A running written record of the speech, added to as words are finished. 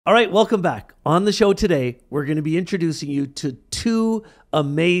All right, welcome back. On the show today, we're going to be introducing you to two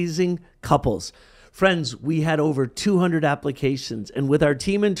amazing couples. Friends, we had over 200 applications, and with our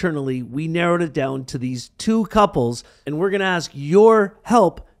team internally, we narrowed it down to these two couples, and we're going to ask your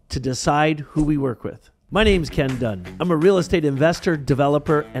help to decide who we work with. My name's Ken Dunn. I'm a real estate investor,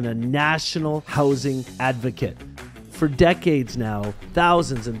 developer, and a national housing advocate. For decades now,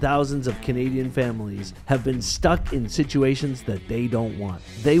 thousands and thousands of Canadian families have been stuck in situations that they don't want.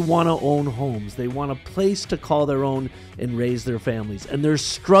 They want to own homes. They want a place to call their own and raise their families. And they're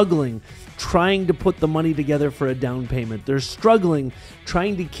struggling trying to put the money together for a down payment. They're struggling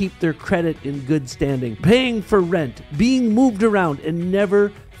trying to keep their credit in good standing, paying for rent, being moved around, and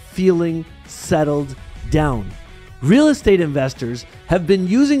never feeling settled down. Real estate investors have been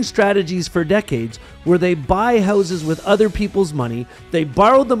using strategies for decades where they buy houses with other people's money, they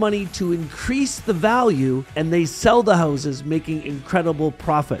borrow the money to increase the value, and they sell the houses, making incredible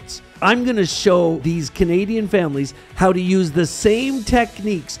profits. I'm going to show these Canadian families how to use the same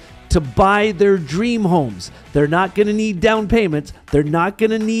techniques to buy their dream homes. They're not going to need down payments, they're not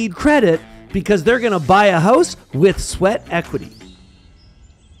going to need credit, because they're going to buy a house with sweat equity.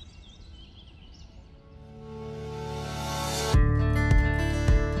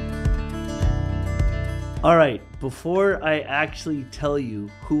 All right, before I actually tell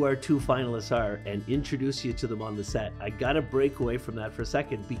you who our two finalists are and introduce you to them on the set, I gotta break away from that for a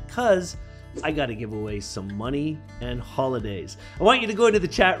second because I gotta give away some money and holidays. I want you to go into the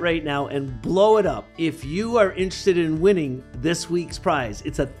chat right now and blow it up. If you are interested in winning this week's prize,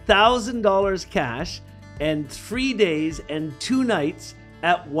 it's $1,000 cash and 3 days and 2 nights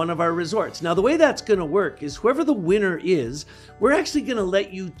at one of our resorts. Now, the way that's gonna work is whoever the winner is, we're actually gonna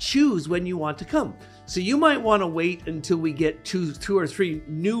let you choose when you want to come. So you might wanna wait until we get two or three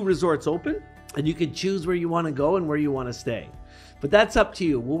new resorts open, and you can choose where you wanna go and where you wanna stay. But that's up to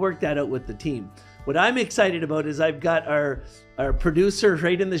you. We'll work that out with the team. What I'm excited about is I've got our producer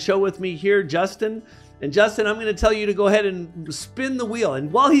right in the show with me here, Justin. And Justin, I'm gonna tell you to go ahead and spin the wheel.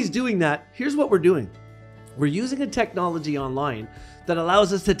 And while he's doing that, here's what we're doing. We're using a technology online that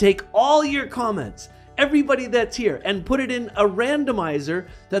allows us to take all your comments, everybody that's here, and put it in a randomizer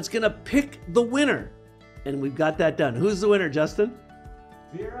that's gonna pick the winner. And we've got that done. Who's the winner, Justin?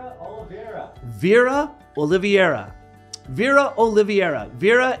 Vera Oliveira. Vera Oliveira. Vera Oliveira.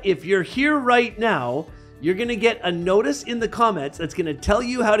 Vera, if you're here right now, you're gonna get a notice in the comments that's gonna tell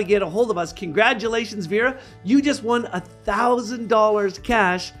you how to get a hold of us. Congratulations, Vera. You just won $1,000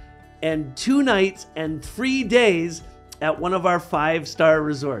 cash and 2 nights and 3 days at one of our 5-star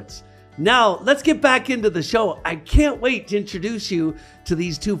resorts. Now, let's get back into the show. I can't wait to introduce you to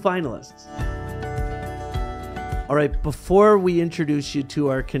these two finalists. All right, before we introduce you to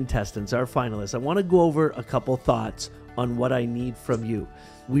our contestants, our finalists, I want to go over a couple thoughts on what I need from you.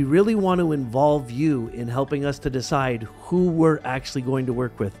 We really want to involve you in helping us to decide who we're actually going to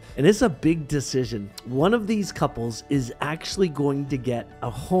work with. And it's a big decision. One of these couples is actually going to get a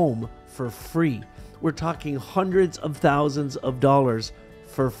home for free. We're talking hundreds of thousands of dollars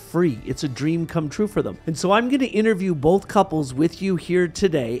for free. It's a dream come true for them. And so I'm going to interview both couples with you here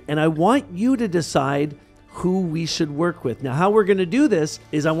today, and I want you to decide who we should work with. Now, how we're going to do this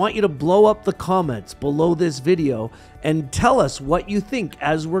is I want you to blow up the comments below this video and tell us what you think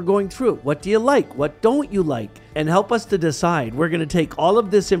as we're going through it. What do you like? What don't you like? And help us to decide. We're going to take all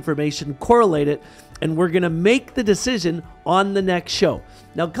of this information, correlate it, and we're going to make the decision on the next show.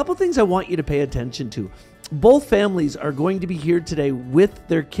 Now, a couple things I want you to pay attention to. Both families are going to be here today with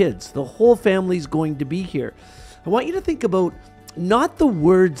their kids. The whole family's going to be here. I want you to think about not the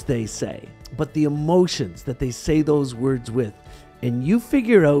words they say, but the emotions that they say those words with. And you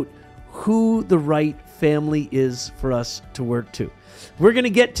figure out who the right family is for us to work to. We're going to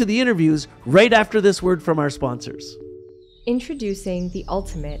get to the interviews right after this word from our sponsors. Introducing the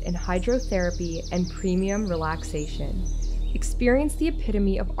ultimate in hydrotherapy and premium relaxation. Experience the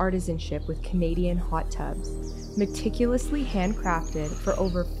epitome of artisanship with Canadian hot tubs. Meticulously handcrafted for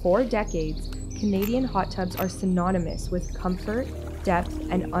over 4 decades, Canadian hot tubs are synonymous with comfort, depth,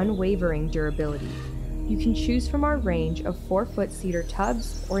 and unwavering durability. You can choose from our range of 4-foot cedar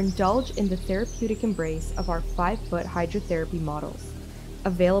tubs or indulge in the therapeutic embrace of our 5-foot hydrotherapy models.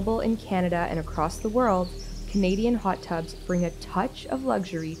 Available in Canada and across the world, Canadian hot tubs bring a touch of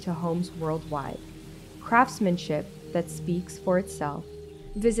luxury to homes worldwide. Craftsmanship that speaks for itself.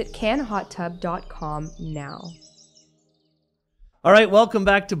 Visit canhottub.com now. All right, welcome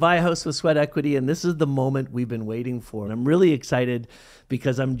back to Buy a House with Sweat Equity, and this is the moment we've been waiting for. And I'm really excited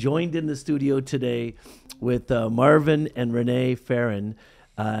because I'm joined in the studio today with Marvin and Renee Farron.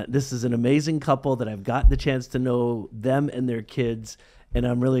 This is an amazing couple that I've gotten the chance to know them and their kids. And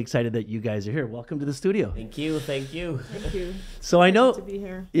I'm really excited that you guys are here. Welcome to the studio. Thank you. Thank you. Thank you. So I know to be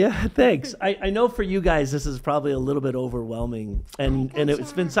here. Yeah, thanks. I know for you guys this is probably a little bit overwhelming, and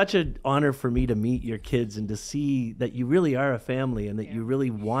it's been such an honor for me to meet your kids and to see that you really are a family and that you really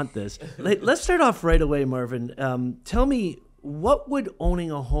want this. Let's start off right away, Marvin. Tell me, what would owning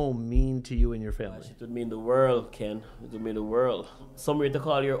a home mean to you and your family? It would mean the world, Ken. It would mean the world. Somewhere to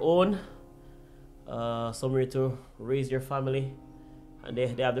call your own, somewhere to raise your family, and they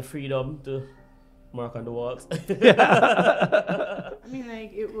have the freedom to mark on the walls. I mean,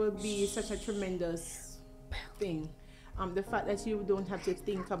 like, it will be such a tremendous thing. The fact that you don't have to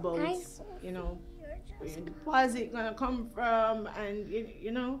think about, you know, where your deposit gonna come from, and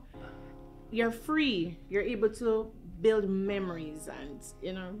you know, you're free. You're able to build memories and,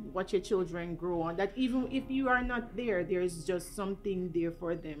 you know, watch your children grow on. That even if you are not there, there's just something there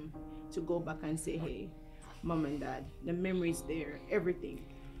for them to go back and say, hey, mom and dad, the memories there, everything.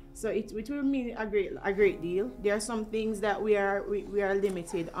 So it will mean a great deal. There are some things that we are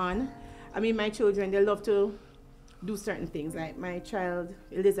limited on. I mean, my children, they love to do certain things. Like my child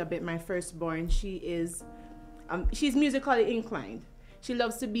Elizabeth, my firstborn, she's musically inclined. She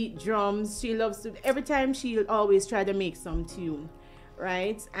loves to beat drums. She loves to, every time she'll always try to make some tune,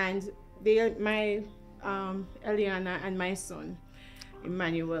 right? And my Eliana and my son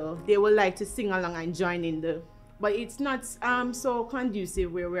Emmanuel, they will like to sing along and join in but it's not so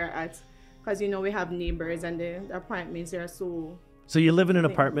conducive where we're at, because, you know, we have neighbors and the apartments are so. So you live in an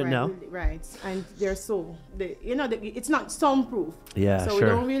apartment now? Right, and they're so, it's not soundproof. Yeah, so sure. we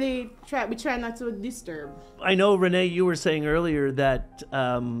don't really we try not to disturb. I know, Renee, you were saying earlier that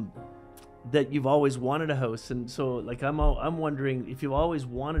that you've always wanted a house, and so like I'm wondering, if you've always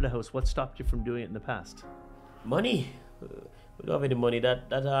wanted a house, what stopped you from doing it in the past? Money. We don't have any money.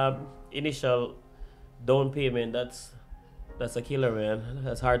 That initial down payment, that's a killer, man.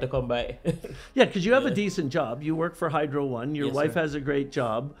 That's hard to come by. Yeah, because you have a decent job. You work for Hydro One. Your wife has a great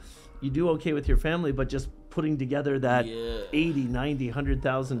job. You do okay with your family, but just putting together that $80,000, $90,000,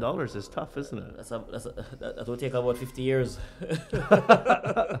 $100,000 is tough, isn't it? That will take about 50 years.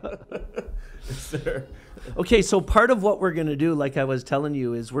 Sir. Okay, so part of what we're going to do, like I was telling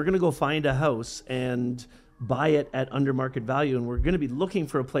you, is we're going to go find a house and buy it at under market value, and we're going to be looking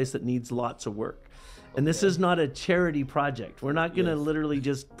for a place that needs lots of work. And this is not a charity project. We're not going to literally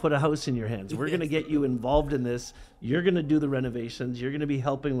just put a house in your hands. We're going to get you involved in this. You're going to do the renovations. You're going to be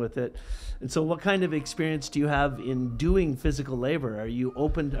helping with it. And so what kind of experience do you have in doing physical labor? Are you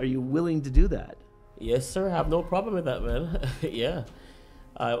open? Are you willing to do that? Yes, sir. I have no problem with that, man. Yeah.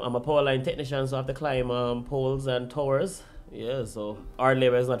 I'm a power line technician, so I have to climb poles and towers. Yeah, so hard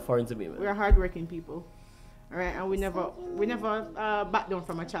labor is not foreign to me, man. We're hardworking people. All right, and we never back down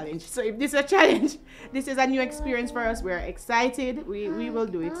from a challenge. So if this is a challenge, this is a new experience for us. We're excited. We will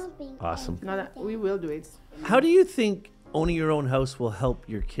do it. Awesome. We will do it. How do you think owning your own house will help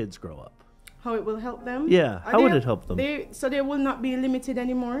your kids grow up? How it will help them? Yeah, how would it help them? So they will not be limited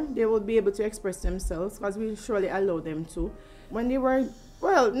anymore. They will be able to express themselves, because we surely allow them to. When they were,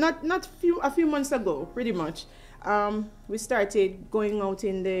 well, not a few months ago, pretty much, we started going out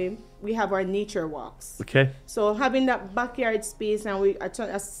we have our nature walks. Okay. So having that backyard space, and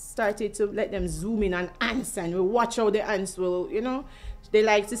I started to let them zoom in on ants, and we watch how the ants will, you know, they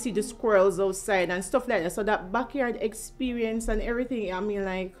like to see the squirrels outside and stuff like that. So that backyard experience and everything, I mean,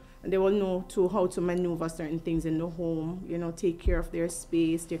 like, they will know how to maneuver certain things in the home, you know, take care of their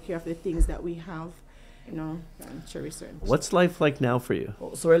space, take care of the things that we have, you know, and cherish certain. What's life like now for you?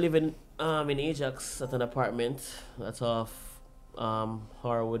 So we're living in Ajax at an apartment that's off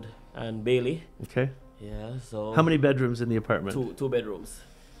Harwood and Bailey. Okay. Yeah, so how many bedrooms in the apartment? Two bedrooms.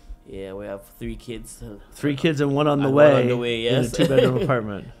 Yeah, we have 3 kids. 3 kids and one on the way. One on the way, yes. In a 2-bedroom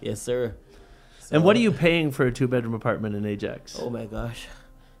apartment. Yes, sir. So, and what are you paying for a 2-bedroom apartment in Ajax? Oh my gosh,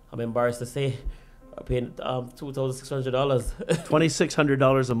 I'm embarrassed to say, I'm paying $2,600.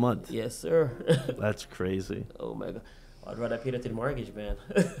 $2,600 a month. Yes, sir. That's crazy. Oh my god. I'd rather pay that in mortgage, man.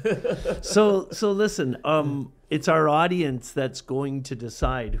 So listen, it's our audience that's going to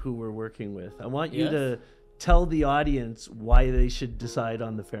decide who we're working with. I want you to tell the audience why they should decide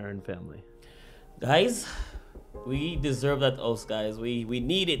on the Farron family. Guys, we deserve that house, guys. We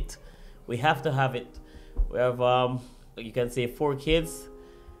need it. We have to have it. We have you can say 4 kids,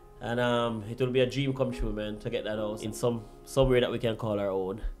 and it will be a dream come true, man, to get that house in somewhere that we can call our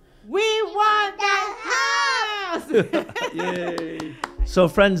own. We want that house. Yay. So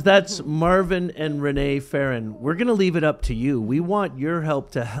friends, that's Marvin and Renee Farron. We're going to leave it up to you. We want your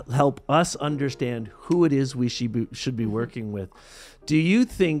help to help us understand who it is we should be working with. Do you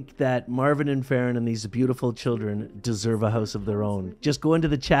think that Marvin and Farron and these beautiful children deserve a house of their own? Just go into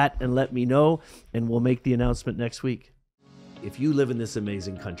the chat and let me know, and we'll make the announcement next week. If you live in this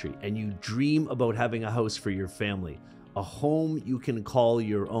amazing country and you dream about having a house for your family, a home you can call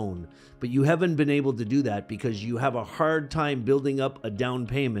your own, but you haven't been able to do that because you have a hard time building up a down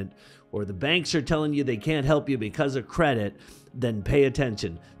payment, or the banks are telling you they can't help you because of credit, then pay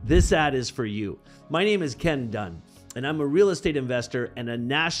attention. This ad is for you. My name is Ken Dunn, and I'm a real estate investor and a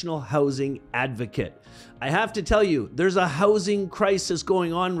national housing advocate. I have to tell you, there's a housing crisis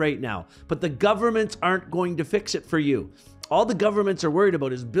going on right now, but the governments aren't going to fix it for you. All the governments are worried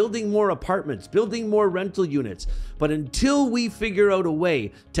about is building more apartments, building more rental units. But until we figure out a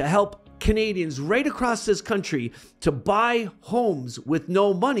way to help Canadians right across this country to buy homes with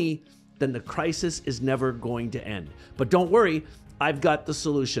no money, then the crisis is never going to end. But don't worry, I've got the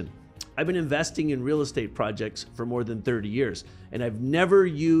solution. I've been investing in real estate projects for more than 30 years, and I've never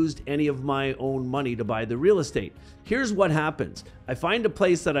used any of my own money to buy the real estate. Here's what happens. I find a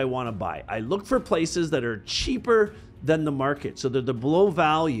place that I want to buy. I look for places that are cheaper than the market, so they're the below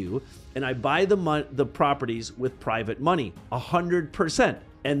value, and I buy the properties with private money, 100%.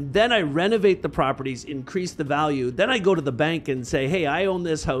 And then I renovate the properties, increase the value. Then I go to the bank and say, hey, I own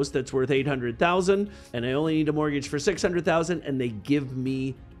this house that's worth $800,000 and I only need a mortgage for $600,000, and they give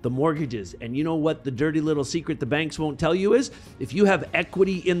me the mortgages. And you know what the dirty little secret the banks won't tell you is? If you have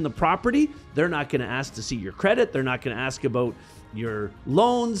equity in the property, they're not going to ask to see your credit. They're not going to ask about your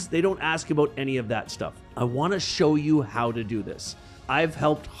loans. They don't ask about any of that stuff. I want to show you how to do this. I've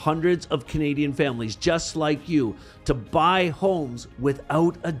helped hundreds of Canadian families just like you to buy homes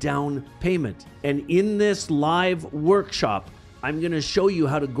without a down payment. And in this live workshop, I'm going to show you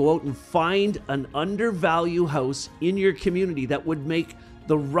how to go out and find an undervalued house in your community that would make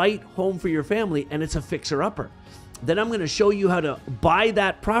the right home for your family, and it's a fixer-upper. Then I'm going to show you how to buy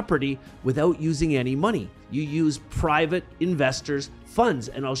that property without using any money. You use private investors' funds,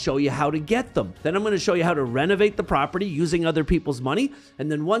 and I'll show you how to get them. Then I'm going to show you how to renovate the property using other people's money. And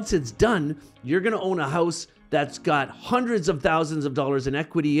then once it's done, you're going to own a house that's got hundreds of thousands of dollars in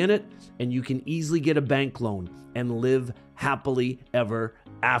equity in it, and you can easily get a bank loan and live happily ever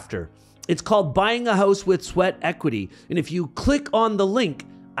after. It's called Buying a House with Sweat Equity. And if you click on the link,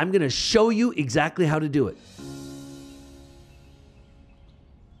 I'm going to show you exactly how to do it.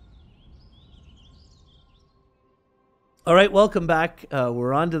 All right, welcome back.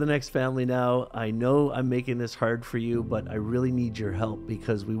 We're on to the next family now. I know I'm making this hard for you, but I really need your help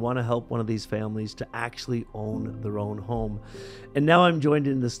because we want to help one of these families to actually own their own home. And now I'm joined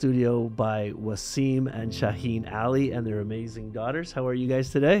in the studio by Wasim and Shaheen Ali and their amazing daughters. How are you guys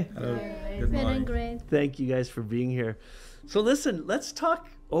today? Hello. Good morning. Great. Thank you guys for being here. So listen, let's talk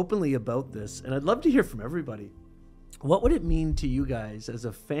openly about this, and I'd love to hear from everybody. What would it mean to you guys as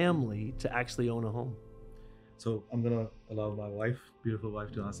a family to actually own a home? So I'm going to allow my wife, beautiful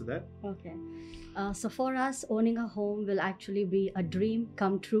wife, to answer that. Okay. So for us, owning a home will actually be a dream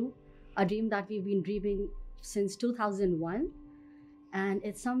come true, a dream that we've been dreaming since 2001. And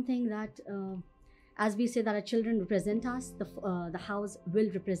it's something that, as we say that our children represent us, the house will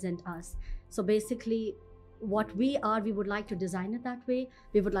represent us. So basically, what we are, we would like to design it that way.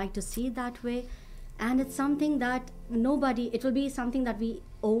 We would like to see it that way. And it's something that it will be something that we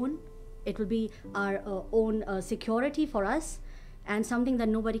own. It will be our own security for us, and something that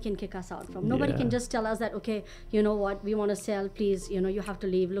nobody can kick us out from. Nobody can just tell us that, okay, you know what, we want to sell, please, you have to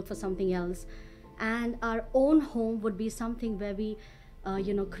leave, look for something else. And our own home would be something where we,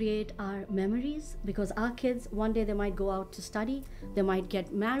 create our memories, because our kids, one day they might go out to study, they might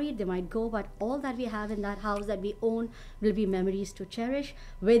get married, they might go, but all that we have in that house that we own will be memories to cherish,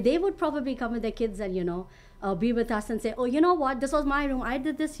 where they would probably come with their kids and, be with us and say, oh, you know what, this was my room, I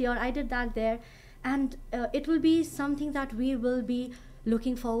did this here, I did that there. And it will be something that we will be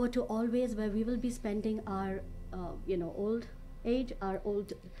looking forward to always, where we will be spending our, old age, our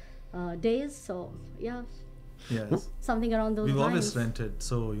old days. So, yeah. Yes. Something around those lines. We've always rented.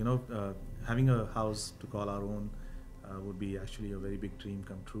 So, having a house to call our own would be actually a very big dream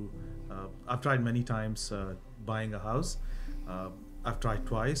come true. I've tried many times buying a house. I've tried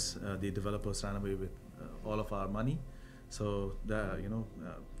twice. The developers ran away with all of our money. So,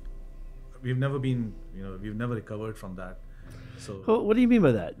 we've never recovered from that. So well, what do you mean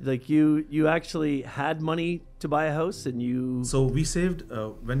by that? Like you actually had money to buy a house, and you... So we saved,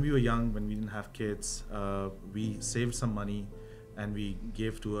 when we were young, when we didn't have kids, we saved some money and we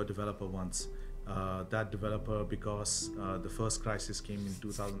gave to a developer once. that developer, because the first crisis came in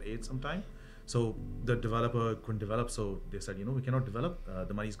 2008 sometime. So the developer couldn't develop, so they said, we cannot develop,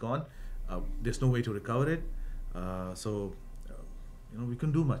 the money's gone, there's no way to recover it. We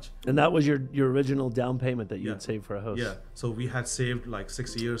couldn't do much. And that was your original down payment that you Yeah. had saved for a house. Yeah, so we had saved like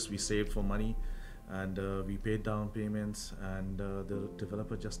 6 years, we saved for money, and we paid down payments, and the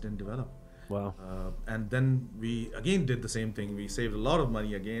developer just didn't develop. Wow. And then we again did the same thing. We saved a lot of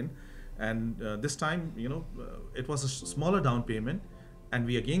money again, and this time, it was a smaller down payment, and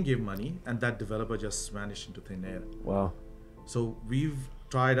we again gave money, and that developer just vanished into thin air. Wow. So we've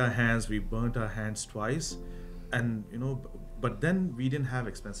tried our hands, we burnt our hands twice, and but then we didn't have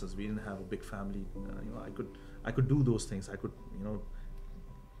expenses. We didn't have a big family. I could do those things. I could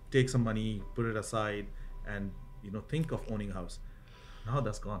take some money, put it aside, and think of owning a house. Now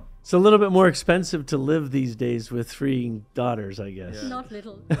that's gone. It's a little bit more expensive to live these days with 3 daughters, I guess. Yeah. Not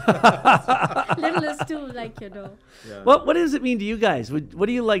little. Little is too, Yeah. What does it mean to you guys? What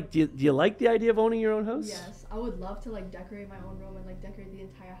do you like? Do you like the idea of owning your own house? Yes, I would love to decorate my own room and decorate the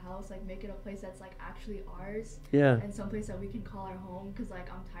entire house, make it a place that's actually ours. Yeah. And someplace that we can call our home, because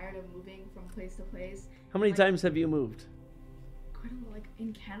I'm tired of moving from place to place. How many times have you moved? Quite a lot.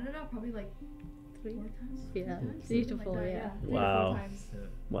 In Canada, probably 3 times. Yeah, Something 3 to like 4, that, yeah. 3 to 4 Wow. times.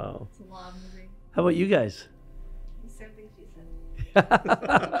 Wow. It's a lot of moving. How about you guys? Same thing she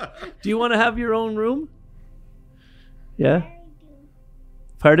said. Do you want to have your own room? Yeah?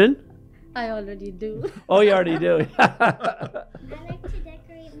 Pardon? I already do. Oh, you already do. I like to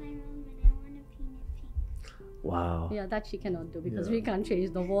decorate my room and I want to paint it pink. Wow. Yeah, that she cannot do because Yeah. we can't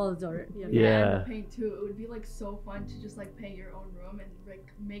change the walls or Yeah. And the paint too. It would be so fun to just paint your own room and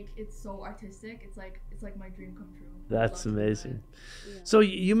make it so artistic. It's like my dream come true. I'd That's love to do amazing. that. So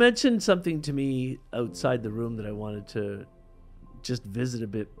you mentioned something to me outside the room that I wanted to just visit a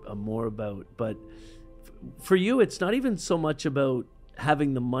bit more about. But for you, it's not even so much about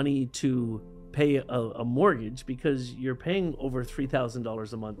having the money to pay a mortgage, because you're paying over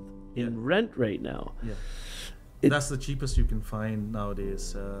 $3,000 a month in rent right now. Yeah. It- That's the cheapest you can find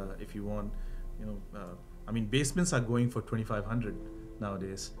nowadays. If you want, basements are going for 2,500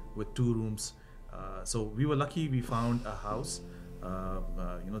 nowadays with 2 rooms. So we were lucky we found a house,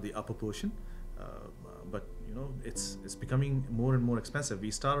 the upper portion, but it's becoming more and more expensive.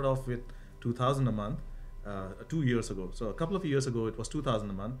 We started off with 2,000 a month 2 years ago. So a couple of years ago it was 2,000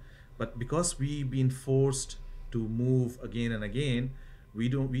 a month, but because we've been forced to move again and again,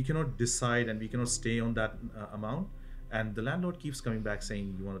 we cannot decide and we cannot stay on that amount, and the landlord keeps coming back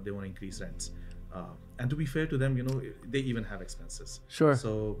saying they want to increase rents. And to be fair to them, they even have expenses. Sure.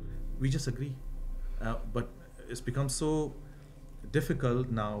 So we just agree. But it's become so difficult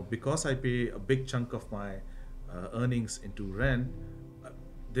now because I pay a big chunk of my earnings into rent.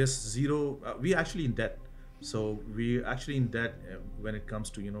 There's zero. We're actually in debt. So we're actually in debt when it comes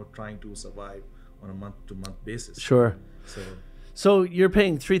to trying to survive on a month-to-month basis. Sure. So you're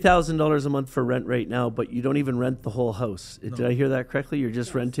paying $3,000 a month for rent right now, but you don't even rent the whole house. No. Did I hear that correctly? You're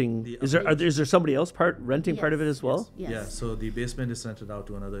just renting. The Is there somebody else renting part of it as well? Yes. Yeah. So the basement is rented out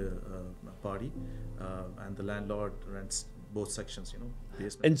to another party, and the landlord rents both sections.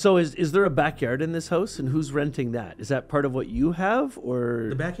 Basement. And so is there a backyard in this house, and who's renting that? Is that part of what you have, or?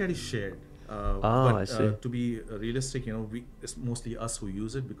 The backyard is shared. But, I see. To be realistic, it's mostly us who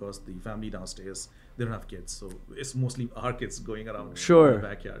use it because the family downstairs, they don't have kids, so it's mostly our kids going around Sure. in the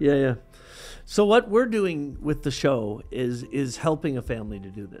backyard. Yeah. So what we're doing with the show is helping a family to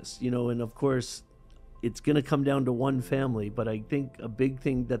do this, and of course, it's going to come down to one family, but I think a big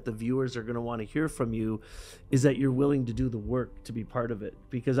thing that the viewers are going to want to hear from you is that you're willing to do the work to be part of it,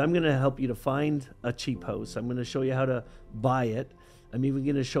 because I'm going to help you to find a cheap house. I'm going to show you how to buy it. I'm even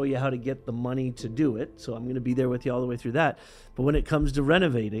going to show you how to get the money to do it. So I'm going to be there with you all the way through that. But when it comes to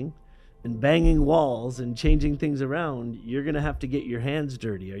renovating and banging walls and changing things around, you're going to have to get your hands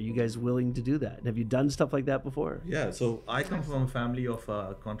dirty. Are you guys willing to do that? And have you done stuff like that before? Yeah, so I come from a family of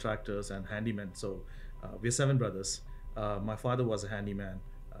contractors and handymen. So we're 7 brothers. My father was a handyman.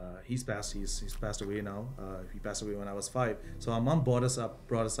 He's passed away now. He passed away when I was 5. So our mom brought us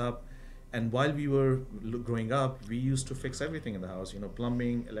up. And while we were growing up, we used to fix everything in the house,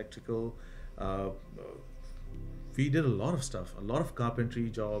 plumbing, electrical. We did a lot of stuff, a lot of carpentry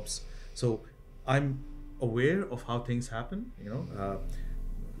jobs. So I'm aware of how things happen,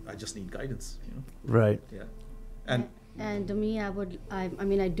 I just need guidance, Right. Yeah. And to me,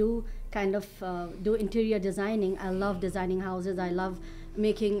 I do kind of do interior designing. I love designing houses. I love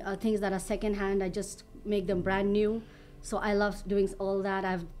making things that are secondhand. I just make them brand new. So I love doing all that.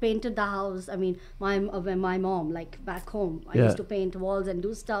 I've painted the house. I mean, my mom, like back home, I used to paint walls and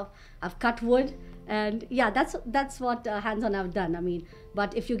do stuff. I've cut wood, and yeah, that's what hands-on I've done. I mean,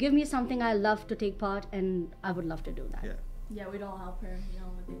 but if you give me something, I love to take part, and I would love to do that. Yeah, we'd all help her, you know,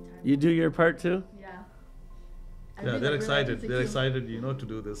 with the entire. You do your part too? Yeah. Yeah, they're excited. They're excited, you know, to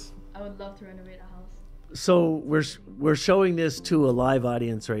do this. I would love to renovate a house. So we're showing this to a live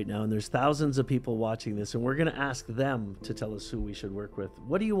audience right now, and there's thousands of people watching this, and we're going to ask them to tell us who we should work with.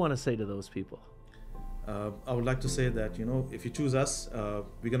 What do you want to say to those people? I would like to say that, you know, if you choose us,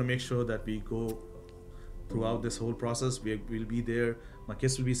 we're going to make sure that we go throughout this whole process. We'll be there. My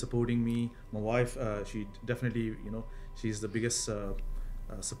kids will be supporting me. My wife, she definitely, you know, she's the biggest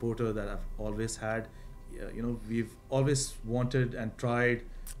supporter that I've always had. You know, we've always wanted and tried.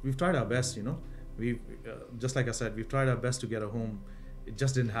 We've tried our best, you know. We've just like I said, we've tried our best to get a home. It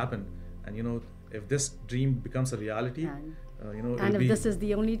just didn't happen. And you know, if this dream becomes a reality, you know, and if this is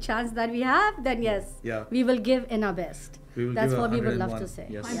the only chance that we have, then yes, we will give in our best. That's what we would love to say.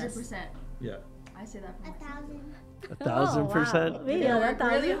 100%. Yeah. I say that for $1,000%. myself. Wow. We worked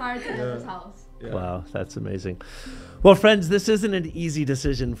really hard to get this house. Wow, that's amazing. Well, friends, this isn't an easy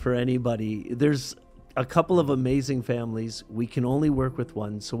decision for anybody. There's a couple of amazing families. We can only work with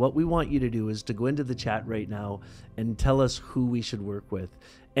one. So what we want you to do is to go into the chat right now and tell us who we should work with.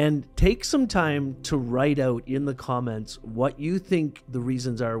 And take some time to write out in the comments what you think the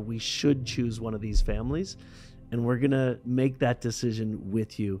reasons are we should choose one of these families. And we're going to make that decision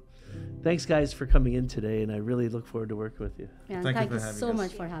with you. Thanks, guys, for coming in today. And I really look forward to working with you. Yeah, thank you so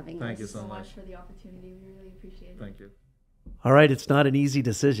much for having us. Thank you so much for the opportunity. We really appreciate it. Thank you. All right. It's not an easy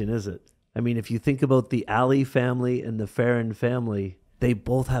decision, is it? I mean, if you think about the Ali family and the Farron family, they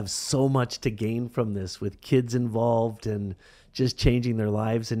both have so much to gain from this with kids involved and just changing their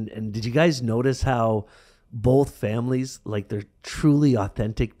lives. And did you guys notice how both families, like, they're truly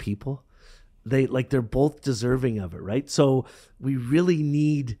authentic people? They're both deserving of it, right? So we really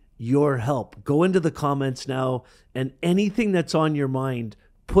need your help. Go into the comments now, and anything that's on your mind,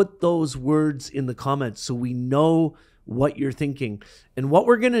 put those words in the comments so we know what you're thinking. And what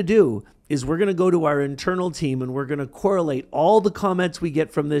we're going to do is we're going to go to our internal team and we're going to correlate all the comments we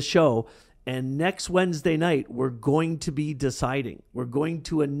get from this show. And next Wednesday night, we're going to be deciding. We're going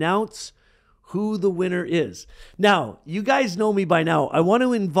to announce who the winner is. Now, you guys know me by now. I want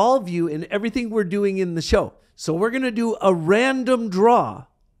to involve you in everything we're doing in the show. So we're going to do a random draw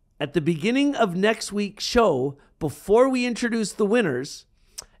at the beginning of next week's show before we introduce the winners.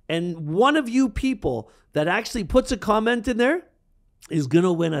 And one of you people that actually puts a comment in there is going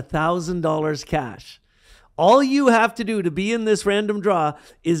to win $1,000 cash. All you have to do to be in this random draw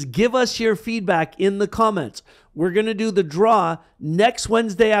is give us your feedback in the comments. We're going to do the draw next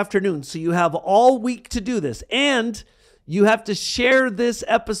Wednesday afternoon. So you have all week to do this. And you have to share this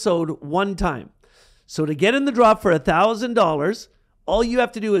episode one time. So to get in the draw for $1,000, all you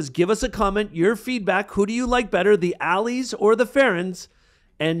have to do is give us a comment, your feedback. Who do you like better, the Allies or the Farrons?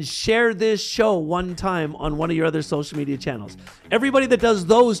 And share this show one time on one of your other social media channels. Everybody that does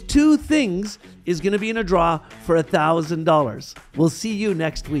those two things is going to be in a draw for $1,000. We'll see you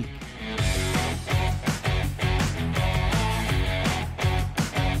next week.